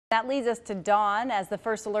That leads us to Dawn, as the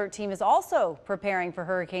First Alert team is also preparing for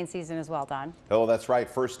hurricane season as well, Dawn. Oh, that's right.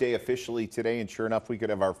 First day officially today, and sure enough, we could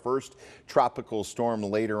have our first tropical storm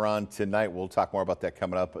later on tonight. We'll talk more about that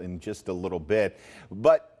coming up in just a little bit.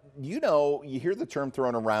 But you know, you hear the term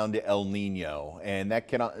thrown around El Nino, and that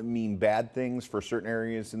can mean bad things for certain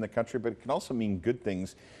areas in the country, but it can also mean good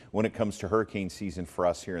things when it comes to hurricane season for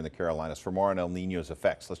us here in the Carolinas. For more on El Nino's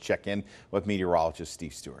effects, let's check in with meteorologist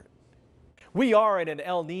Steve Stewart. We are in an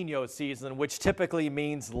El Nino season, which typically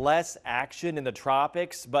means less action in the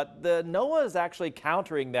tropics, but the NOAA is actually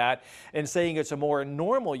countering that and saying it's a more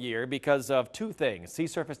normal year because of two things. Sea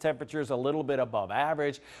surface temperatures a little bit above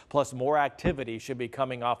average, plus more activity should be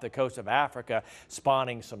coming off the coast of Africa,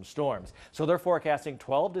 spawning some storms. So they're forecasting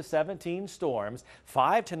 12 to 17 storms,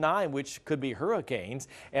 5 to 9, which could be hurricanes,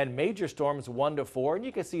 and major storms 1 to 4. And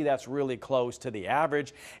you can see that's really close to the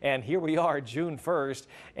average. And here we are, June 1st,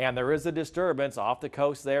 and there is a disturbance off the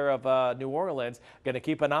coast there of New Orleans. Going to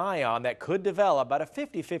keep an eye on that. Could develop about a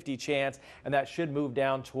 50-50 chance, and that should move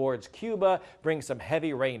down towards Cuba, bring some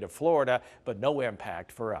heavy rain to Florida, but no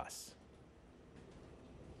impact for us.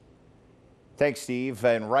 Thanks, Steve.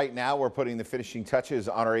 And right now we're putting the finishing touches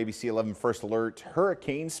on our ABC 11 First Alert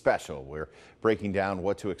Hurricane Special. We're breaking down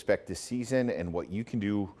what to expect this season and what you can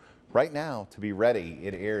do right now to be ready.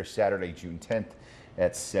 It airs Saturday, June 10th.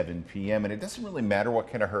 At 7 p.m. And it doesn't really matter what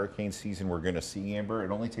kind of hurricane season we're going to see, Amber. It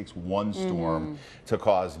only takes one storm to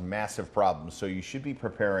cause massive problems. So you should be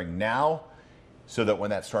preparing now so that when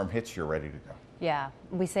that storm hits, you're ready to go. Yeah,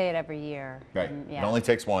 we say it every year. Right. Yeah. It only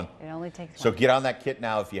takes one. It only takes So one. get on that kit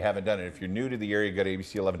now if you haven't done it. If you're new to the area, go to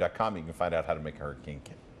abc11.com. You can find out how to make a hurricane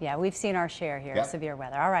kit. Yeah, we've seen our share here of severe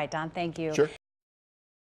weather. All right, Don, thank you. Sure.